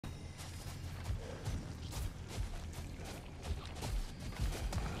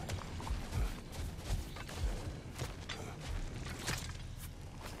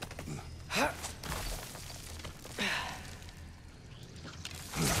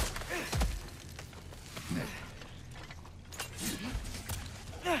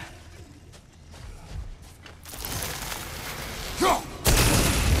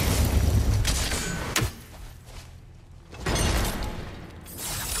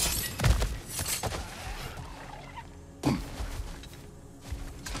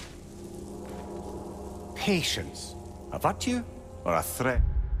patience a virtue or a threat?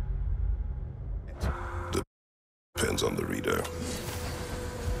 Depends on the reader.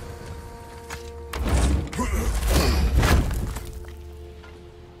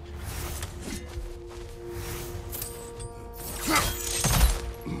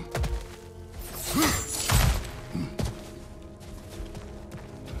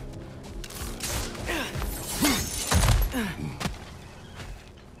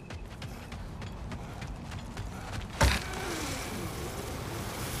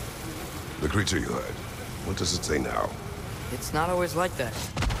 The creature you heard, what does it say now? It's not always like that.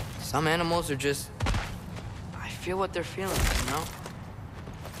 Some animals are just... I feel what they're feeling, you know?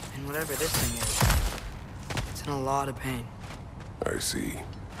 And whatever this thing is, it's in a lot of pain. I see.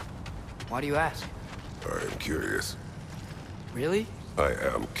 Why do you ask? I am curious. Really? I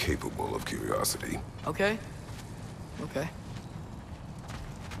am capable of curiosity. Okay. Okay.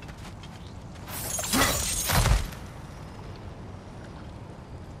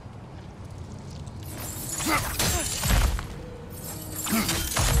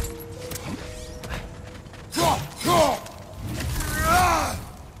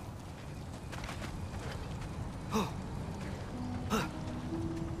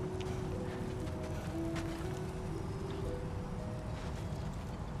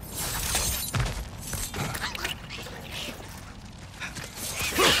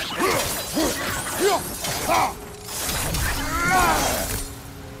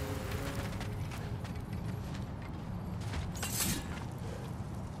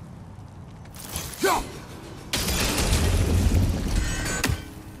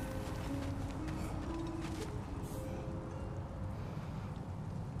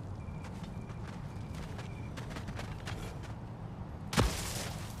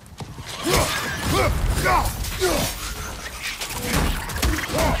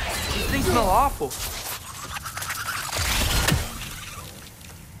 These things smell awful.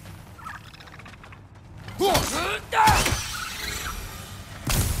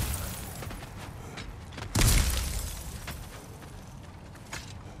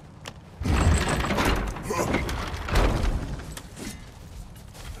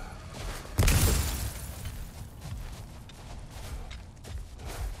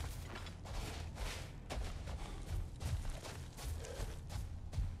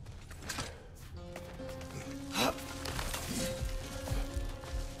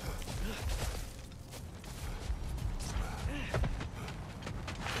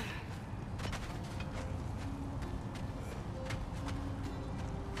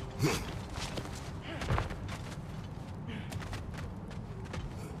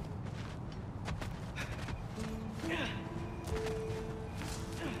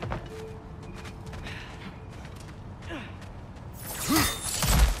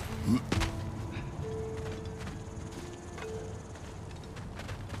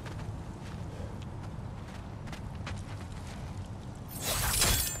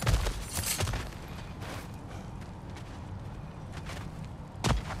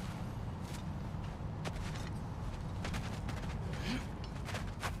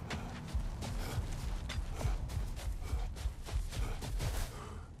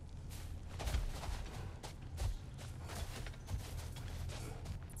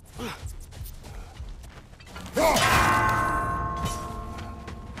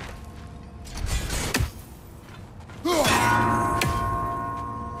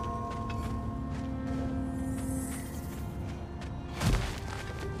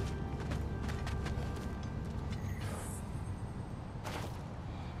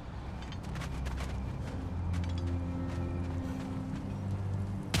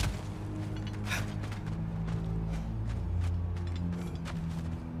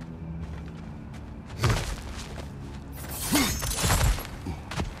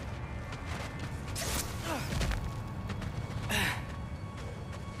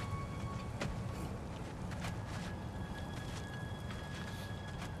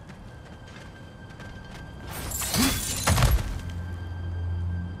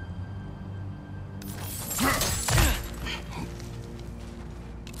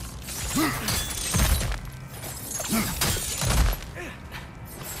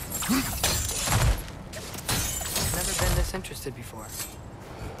 Interested before.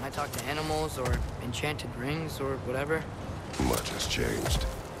 When I talk to animals or enchanted rings or whatever. Much has changed.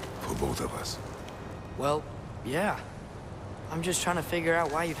 For both of us. Well, yeah. I'm just trying to figure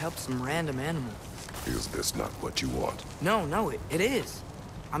out why you'd help some random animal. Is this not what you want? No, it is.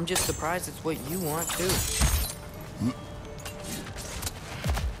 I'm just surprised it's what you want, too.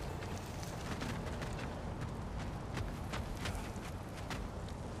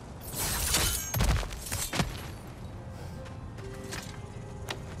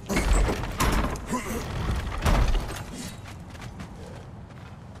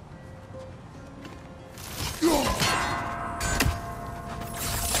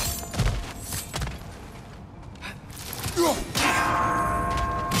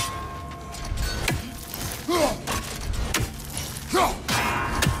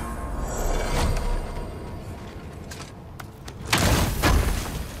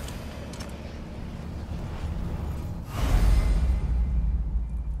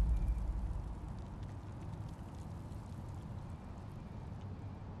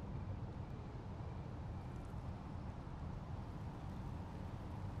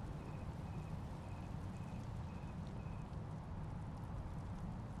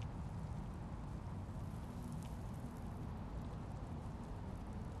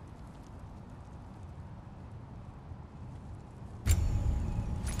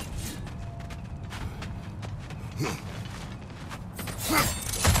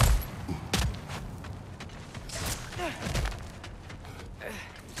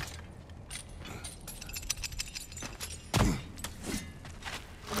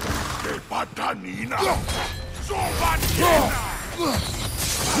 Satanina! Sobatina!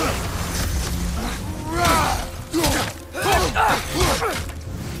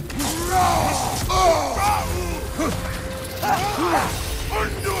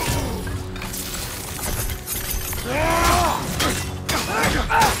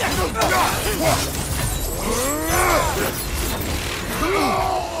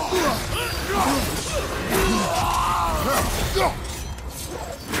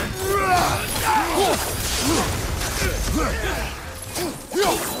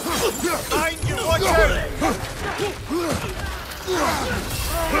 Behind you, watch out!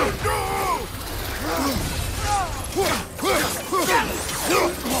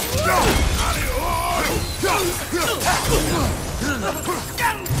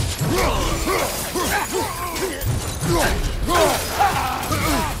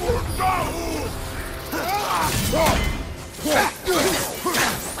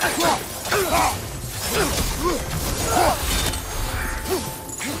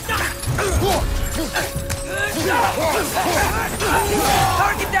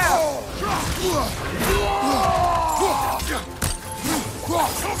 Target down!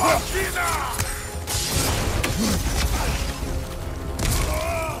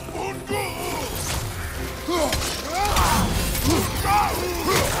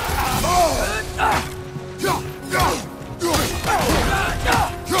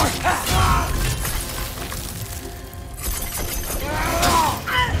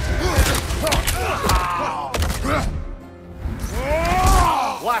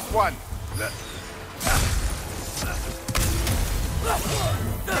 Last one!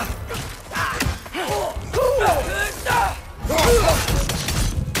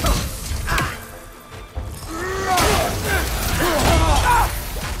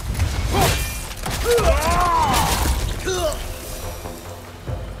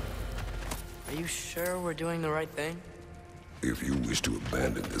 Are you sure we're doing the right thing? If you wish to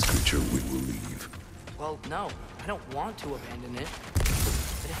abandon this creature, we will leave. Well, no. I don't want to abandon it.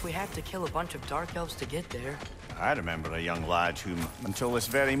 But if we have to kill a bunch of Dark Elves to get there... I remember a young lad whom, until this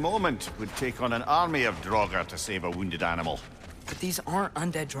very moment, would take on an army of Draugr to save a wounded animal. But these aren't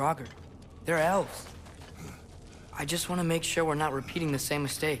undead Draugr. They're elves. I just want to make sure we're not repeating the same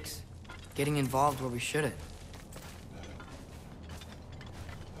mistakes. Getting involved where we shouldn't.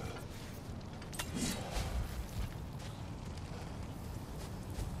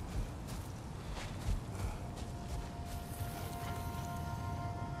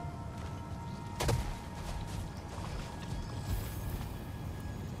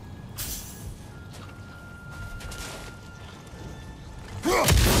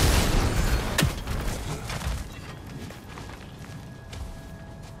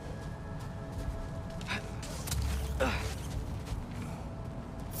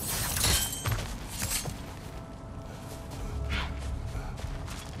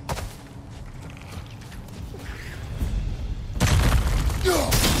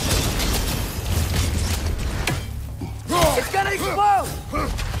 It's gonna explode!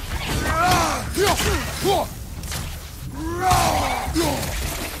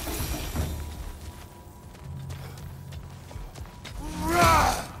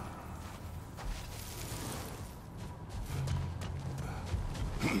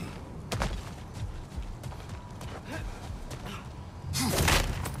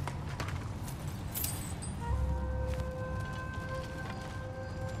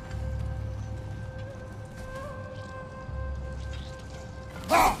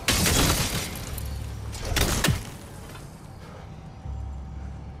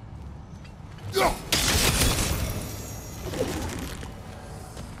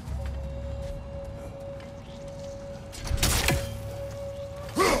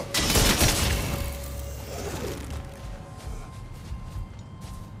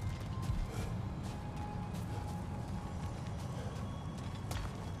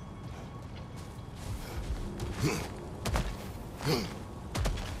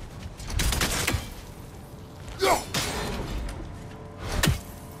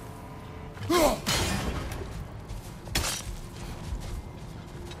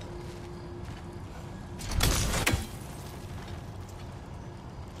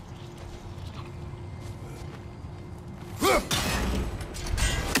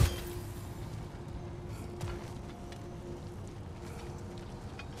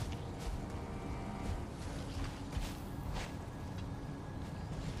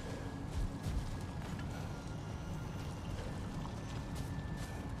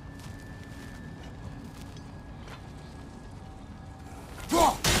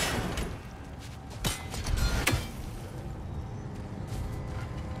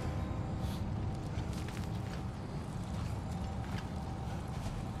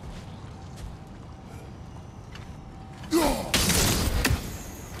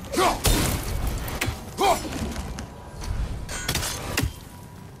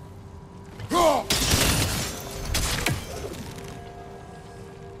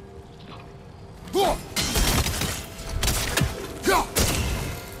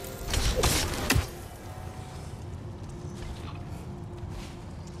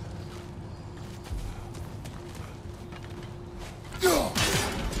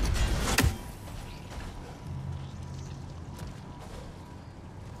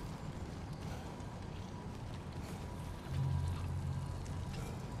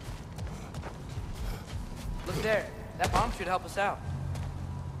 That bomb should help us out.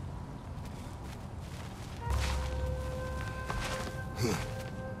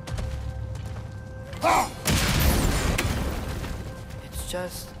 It's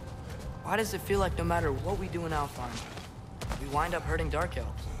just... why does it feel like no matter what we do in Alfheim, we wind up hurting Dark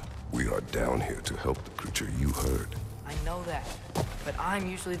Elves? We are down here to help the creature you heard. I know that, but I'm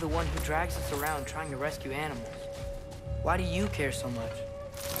usually the one who drags us around trying to rescue animals. Why do you care so much?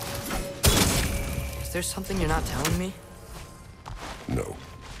 Is there something you're not telling me? No.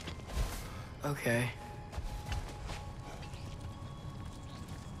 Okay.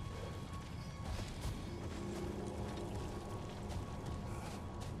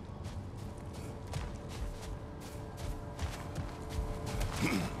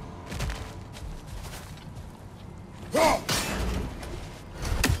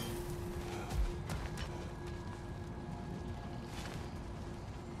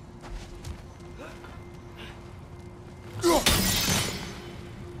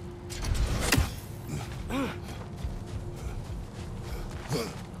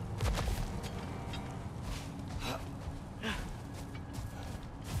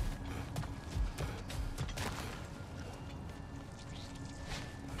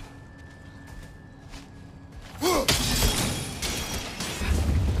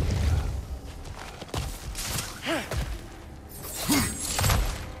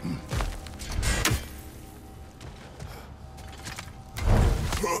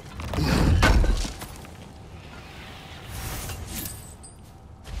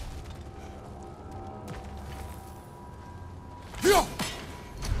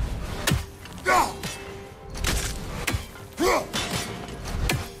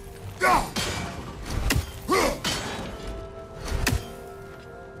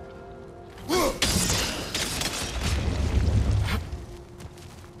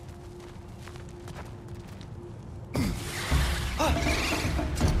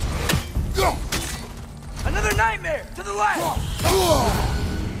 Another nightmare! To the left!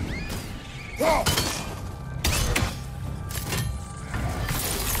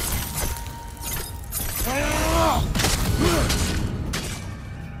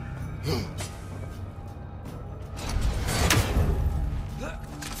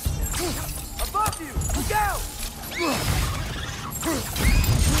 Above you! Look out!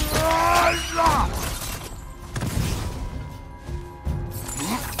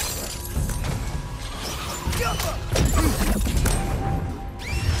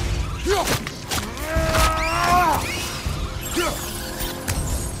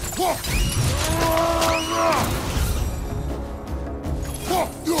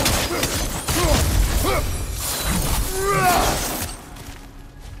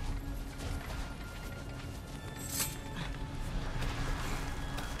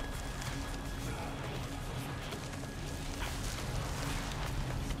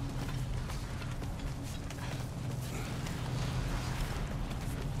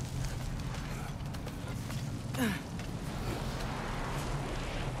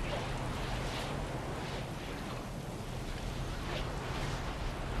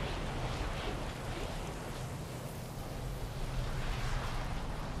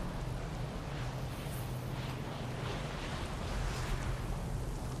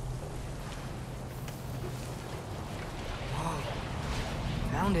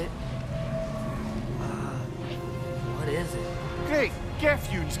 Found it. What is it? Great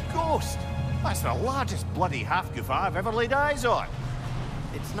Geffune's ghost! That's the largest bloody half-goof I've ever laid eyes on.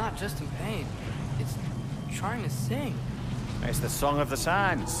 It's not just in pain. It's trying to sing. It's the Song of the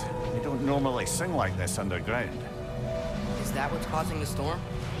Sands. They don't normally sing like this underground. Is that what's causing the storm?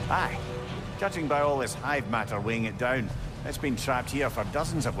 Aye. Judging by all this hive matter weighing it down, it's been trapped here for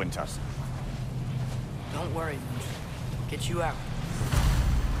dozens of winters. Don't worry, Lynch. Get you out.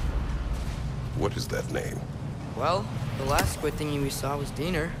 What is that name? Well, the last squid thingy we saw was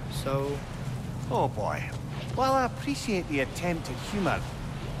Diener, so... Oh boy. While I appreciate the attempt at humor,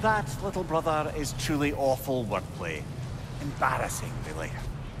 that, little brother, is truly awful wordplay. Embarrassing, really.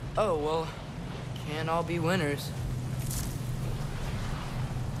 Oh, well, can't all be winners.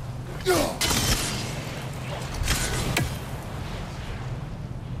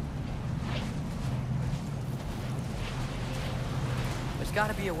 There's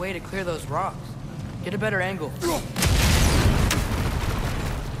gotta be a way to clear those rocks. Get a better angle.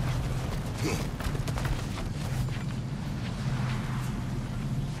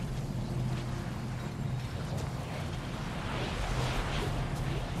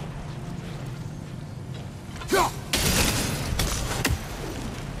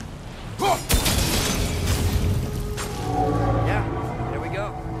 Yeah, there we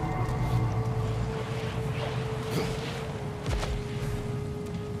go.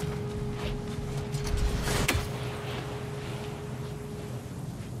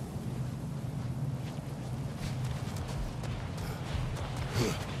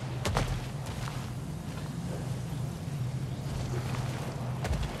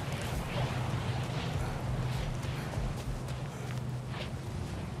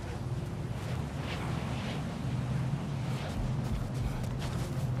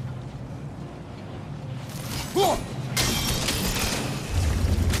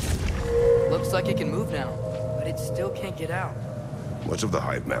 still can't get out. Much of the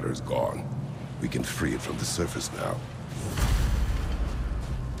hive matter is gone. We can free it from the surface now.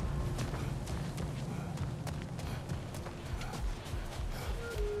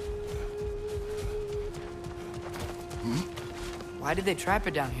 Why did they trap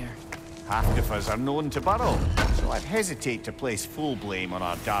it down here? Half-Goofers are known to burrow, so I'd hesitate to place full blame on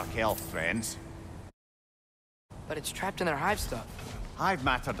our Dark Elf friends. But it's trapped in their hive stuff. Hive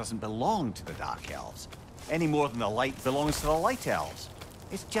matter doesn't belong to the Dark Elves, any more than the light belongs to the Light Elves.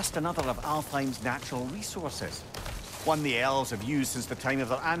 It's just another of Alfheim's natural resources. One the Elves have used since the time of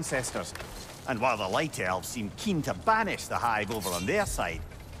their ancestors. And while the Light Elves seem keen to banish the hive over on their side,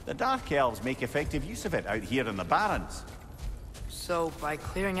 the Dark Elves make effective use of it out here in the Barrens. So, by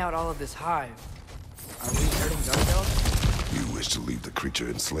clearing out all of this hive, are we hurting Dark Elves? You wish to leave the creature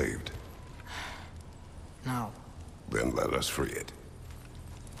enslaved? No. Then let us free it.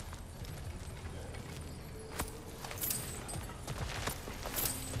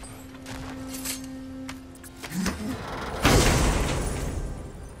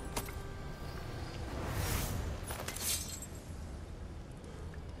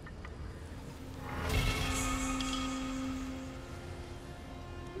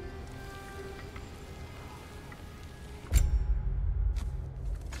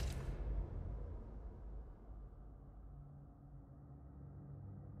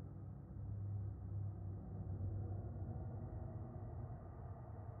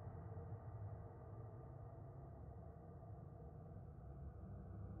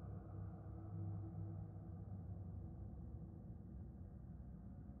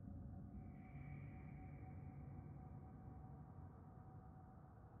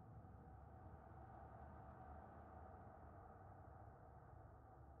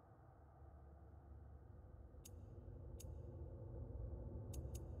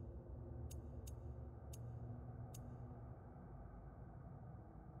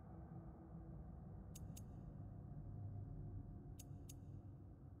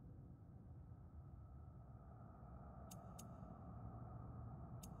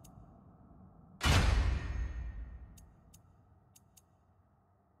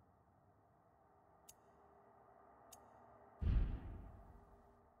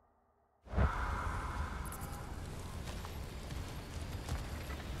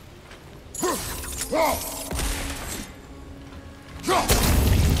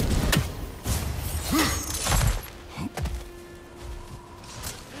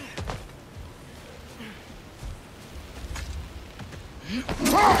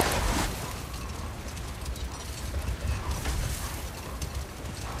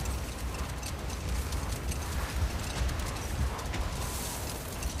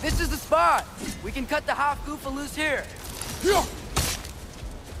 This is the spot! We can cut the half-goofa loose here.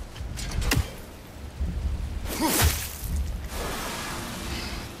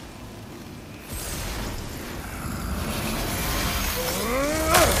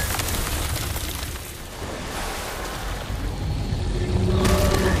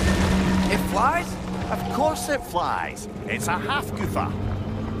 It flies? Of course it flies. It's a half-goofa.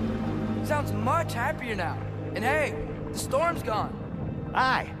 Sounds much happier now. And hey, the storm's gone.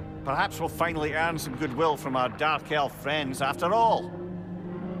 Aye, perhaps we'll finally earn some goodwill from our Dark Elf friends after all.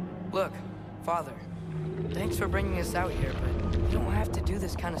 Look, Father, thanks for bringing us out here, but you don't have to do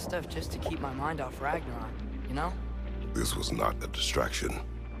this kind of stuff just to keep my mind off Ragnarok, you know? This was not a distraction.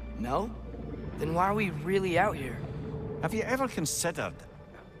 No? Then why are we really out here? Have you ever considered...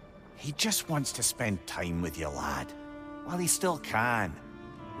 He just wants to spend time with you, lad. While he still can.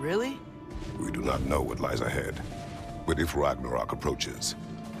 Really? We do not know what lies ahead. But if Ragnarok approaches,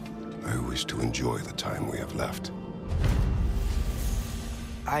 I wish to enjoy the time we have left.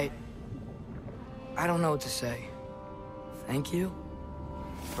 I don't know what to say. Thank you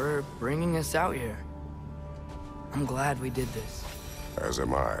for bringing us out here. I'm glad we did this. As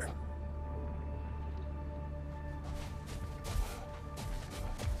am I.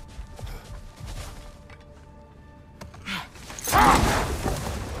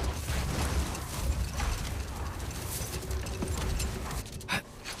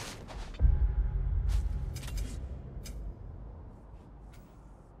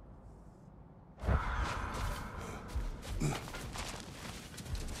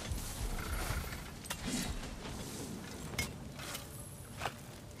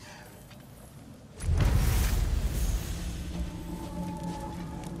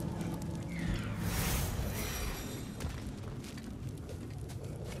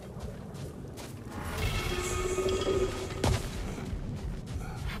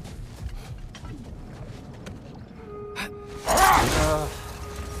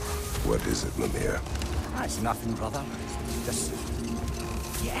 What is it, Mimir? That's nothing, brother. Just...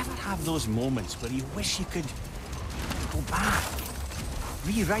 You ever have those moments where you wish you could go back?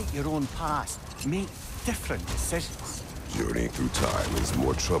 Rewrite your own past, make different decisions? Journeying through time is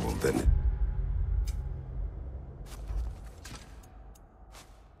more trouble than...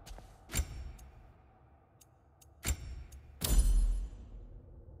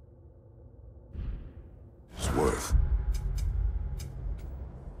 it's worth.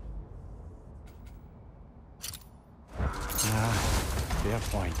 Fair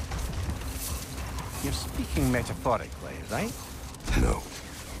point. You're speaking metaphorically, right? No.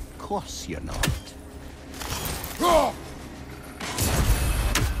 Of course you're not.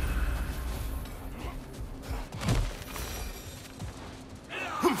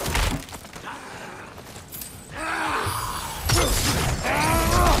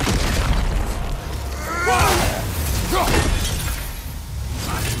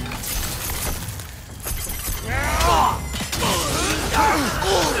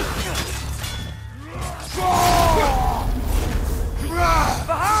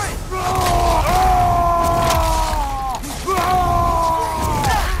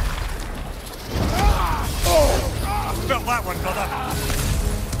 Felt that one, brother.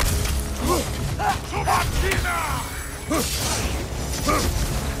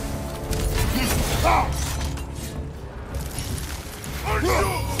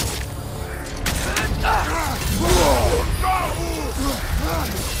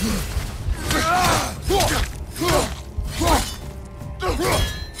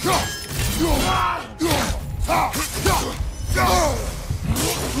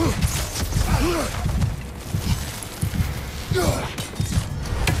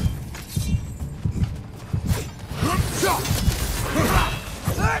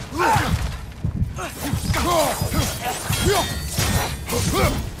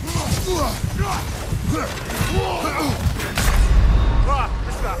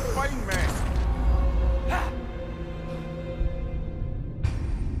 This is a fine mess.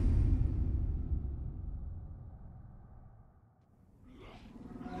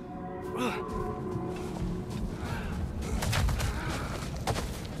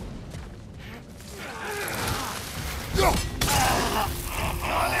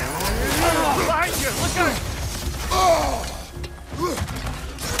 Behind you, look out!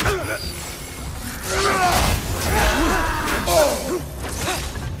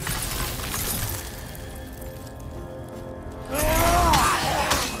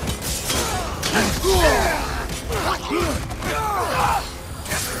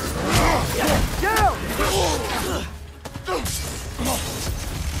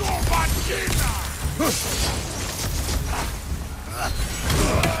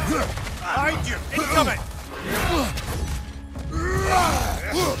 Behind you! Incoming!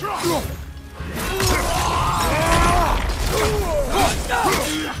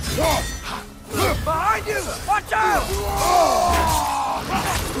 Behind you! Watch out!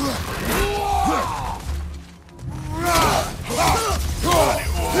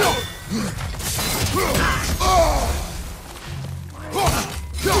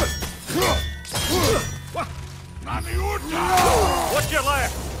 Watch your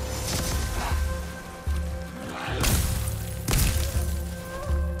left!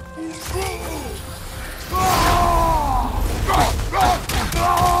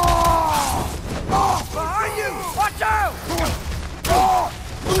 Behind you! Watch out!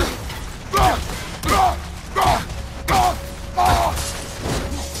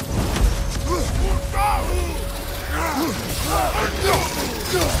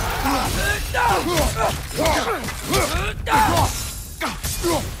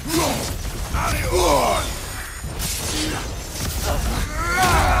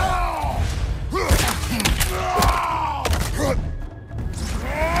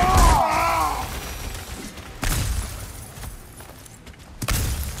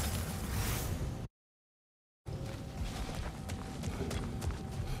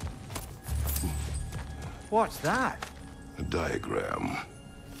 What's that? A diagram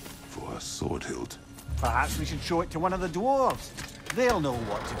for a sword hilt. Perhaps we should show it to one of the dwarves. They'll know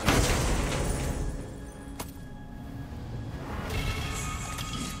what to do.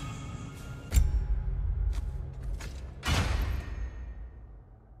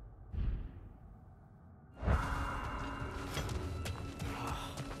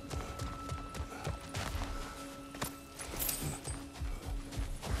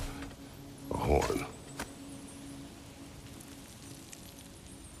 A horn.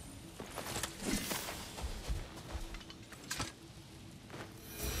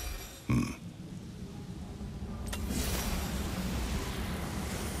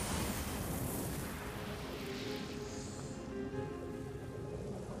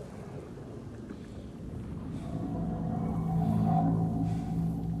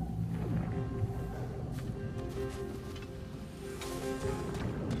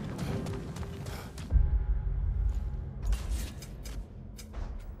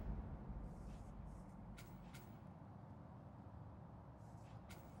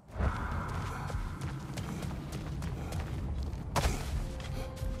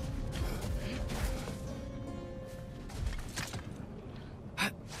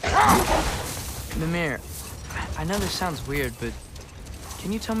 Mimir, I know this sounds weird, but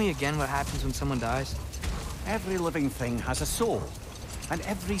can you tell me again what happens when someone dies? Every living thing has a soul, and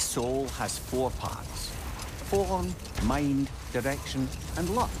every soul has 4 parts. Form, mind, direction, and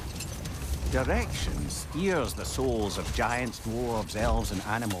luck. Direction steers the souls of giants, dwarves, elves, and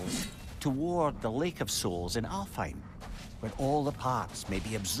animals toward the Lake of Souls in Alfheim, where all the parts may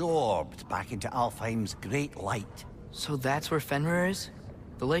be absorbed back into Alfheim's great light. So that's where Fenrir is?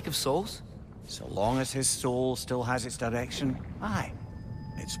 The Lake of Souls? So long as his soul still has its direction, aye,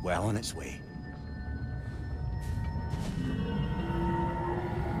 it's well on its way.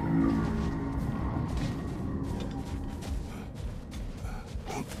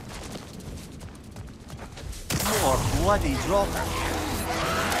 More bloody droppers.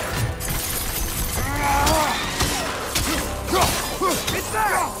 It's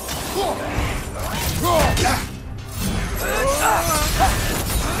there!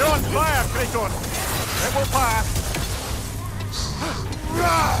 Don't fire, Kratos! It will pass!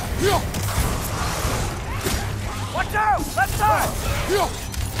 Watch out! Left side!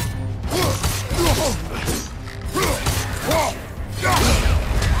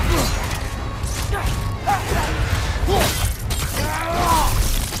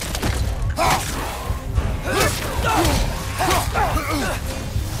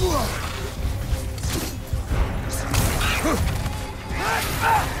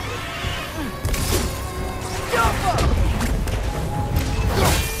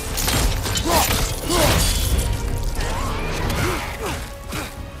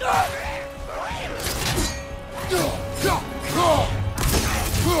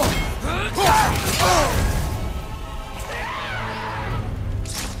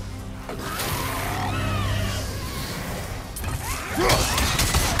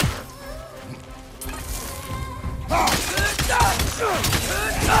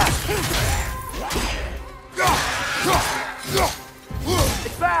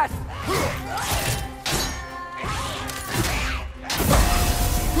 It's fast!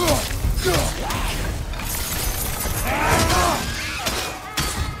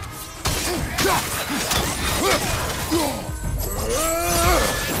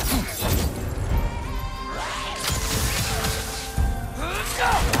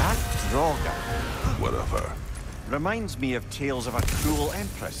 That Droga What of her? reminds me of tales of a cruel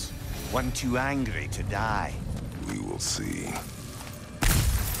empress, one too angry to die. We will see.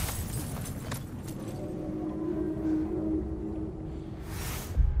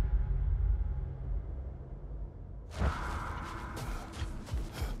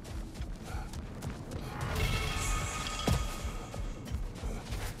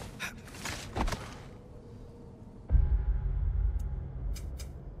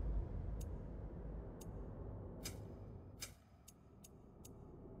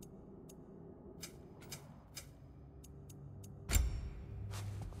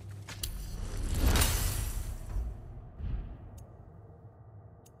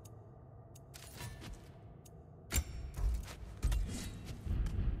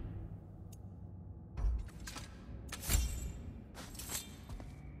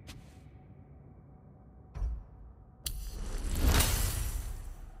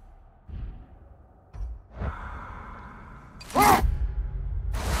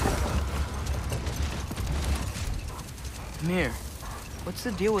 Mir, what's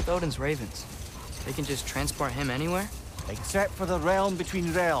the deal with Odin's ravens? They can just transport him anywhere? Except for the realm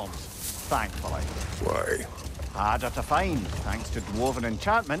between realms, thankfully. Why? Harder to find, thanks to dwarven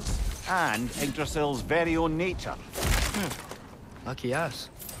enchantments and Yggdrasil's very own nature. Lucky us.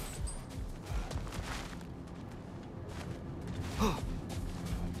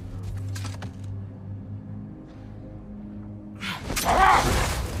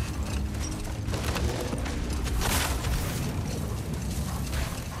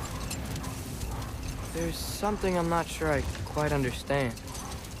 There's something I'm not sure I quite understand.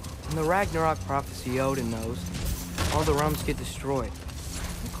 In the Ragnarok prophecy Odin knows, all the realms get destroyed,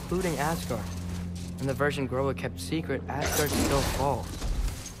 including Asgard. In the version Groa kept secret, Asgard still falls.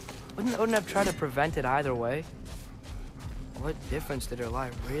 Wouldn't Odin have tried to prevent it either way? What difference did her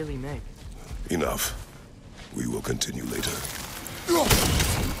lie really make? Enough. We will continue later.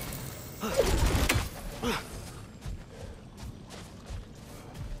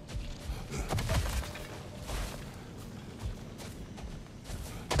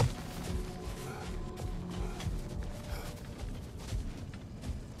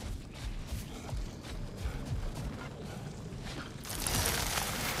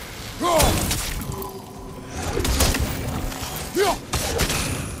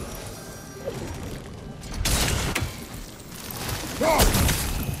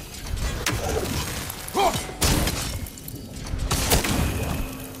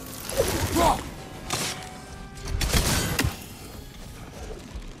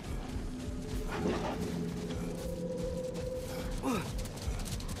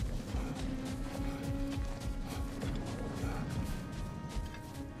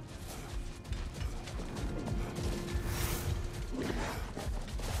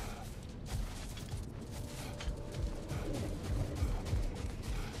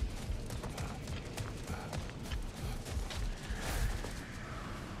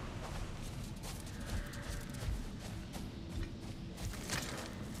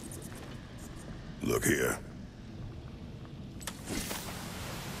 Look here.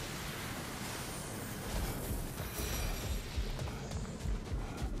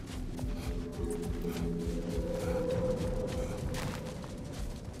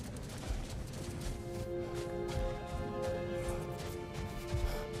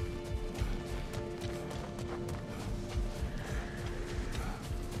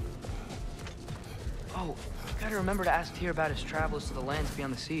 Oh, gotta remember to ask Tyr about his travels to the lands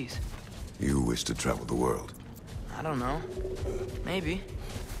beyond the seas. You wish to travel the world? I don't know. Maybe.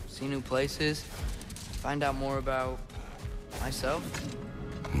 See new places. Find out more about myself.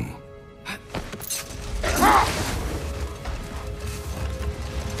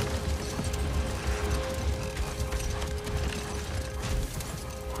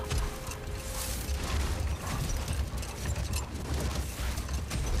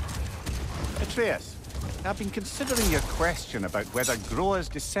 Atreus, I've been considering your question about whether Groa's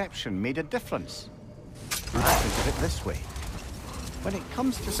deception made a difference. I think of it this way. When it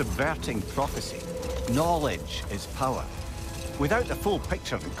comes to subverting prophecy, knowledge is power. Without the full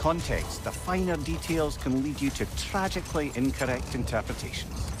picture and context, the finer details can lead you to tragically incorrect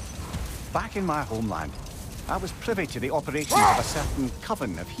interpretations. Back in my homeland, I was privy to the operations of a certain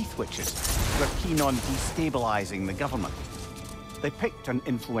coven of heath witches who were keen on destabilizing the government. They picked an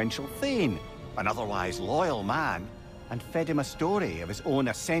influential thane, an otherwise loyal man, and fed him a story of his own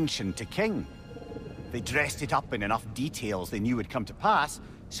ascension to king. They dressed it up in enough details they knew would come to pass,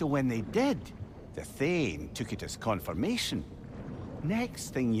 so when they did, the thane took it as confirmation. Next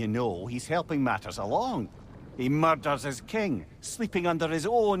thing you know, he's helping matters along. He murders his king, sleeping under his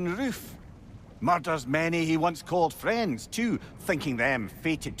own roof. Murders many he once called friends, too, thinking them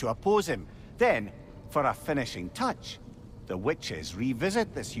fated to oppose him. Then, for a finishing touch, the witches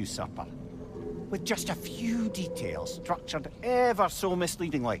revisit this usurper. With just a few details structured ever so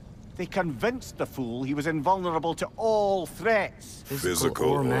misleadingly, they convinced the fool he was invulnerable to all threats. Physical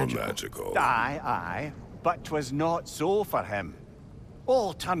or magical? Aye, but 'twas not so for him.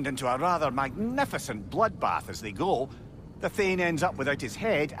 All turned into a rather magnificent bloodbath as they go. The thane ends up without his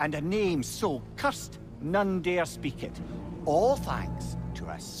head and a name so cursed none dare speak it. All thanks to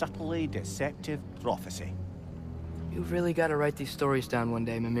a subtly deceptive prophecy. You've really got to write these stories down one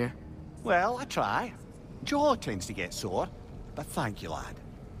day, Mimir. Well, I try. Jaw tends to get sore, but thank you, lad.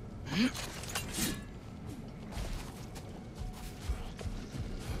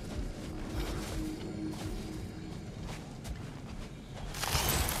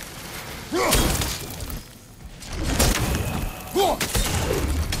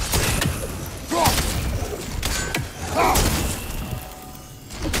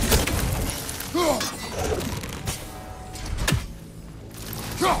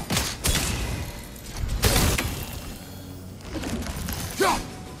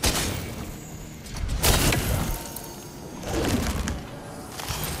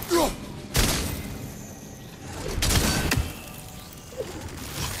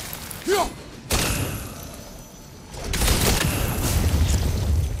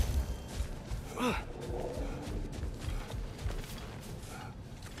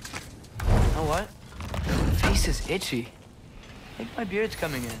 Itchy. I think my beard's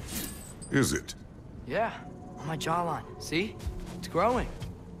coming in. Is it? Yeah, on my jawline. See? It's growing.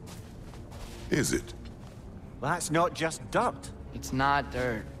 Is it? That's not just dirt. It's not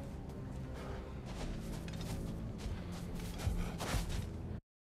dirt.